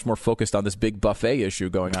entertaining. He was much more focused on this big buffet issue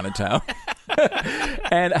going on in town.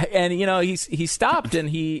 and he stopped, and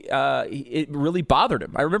it really bothered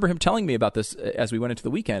him. I remember him telling me about this as we went into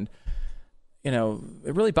the weekend. It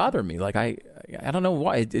really bothered me. I don't know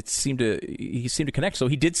why. He seemed to connect. So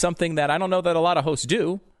he did something that I don't know that a lot of hosts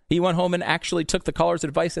do. He went home and actually took the caller's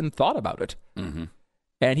advice and thought about it.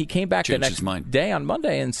 And he came back the next day on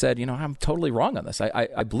Monday and said, I'm totally wrong on this.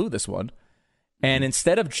 I blew this one. And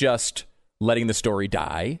instead of just letting the story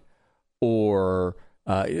die or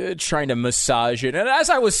trying to massage it, and as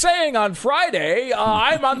I was saying on Friday,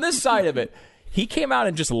 I'm on this side of it, he came out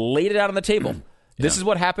and just laid it out on the table. This is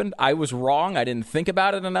what happened. I was wrong. I didn't think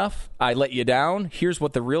about it enough. I let you down. Here's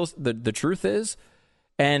what the truth is.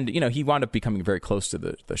 And, he wound up becoming very close to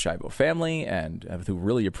the Schiavo family and who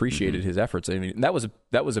really appreciated his efforts. I mean, that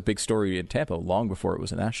was a big story in Tampa long before it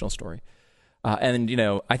was a national story. And,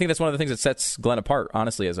 I think that's one of the things that sets Glenn apart,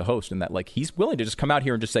 honestly, as a host, in that, he's willing to just come out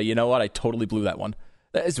here and just say, you know what, I totally blew that one.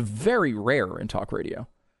 That is very rare in talk radio.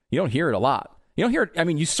 You don't hear it a lot. You don't hear it. I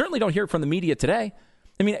mean, you certainly don't hear it from the media today.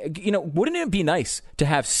 I mean, wouldn't it be nice to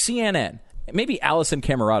have CNN, maybe Allison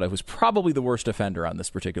Camerata, who's probably the worst offender on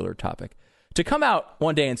this particular topic, to come out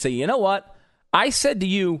one day and say, you know what, I said to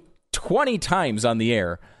you 20 times on the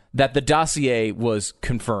air that the dossier was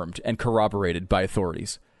confirmed and corroborated by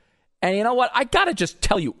authorities. And you know what? I got to just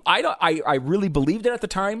tell you, I really believed it at the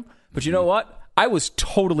time, but you know what? I was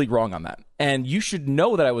totally wrong on that. And you should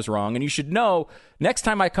know that I was wrong, and you should know next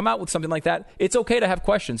time I come out with something like that, it's okay to have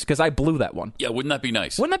questions because I blew that one. Yeah, wouldn't that be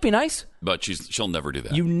nice? Wouldn't that be nice? But she'll never do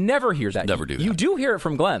that. You never hear that. Never do that. You do hear it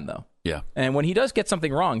from Glenn, though. Yeah. And when he does get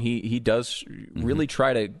something wrong, he does really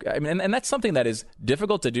try to, I mean, and that's something that is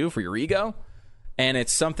difficult to do for your ego. And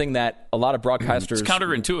it's something that a lot of broadcasters... It's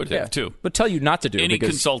counterintuitive, too. But tell you not to do. Any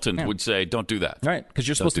consultant would say, don't do that. Right, because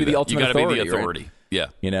you're supposed to be the ultimate authority. You got to be the authority. Right?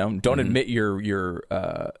 Yeah. Don't admit your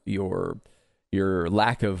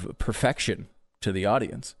lack of perfection to the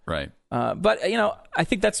audience. Right. But, I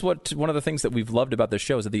think that's one of the things that we've loved about this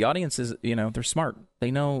show is that the audience is, they're smart.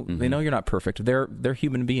 They know you're not perfect. They're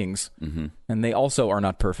human beings, and they also are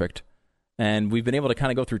not perfect. And we've been able to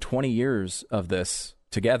kind of go through 20 years of this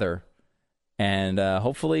together, and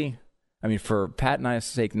hopefully, for Pat and I's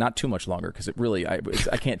sake, not too much longer, because it really, I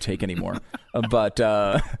can't take anymore. But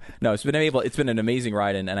no, it's been an amazing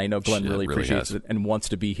ride, and I know Glenn really appreciates it and wants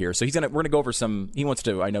to be here. So we're going to go over he wants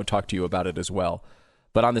to, I know, talk to you about it as well.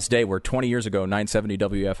 But on this day where 20 years ago, 970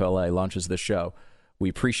 WFLA launches this show, we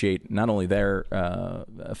appreciate not only their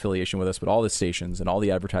affiliation with us, but all the stations and all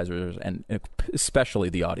the advertisers, and especially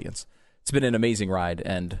the audience. It's been an amazing ride,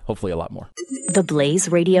 and hopefully a lot more. The Blaze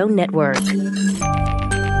Radio Network.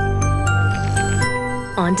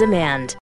 On demand.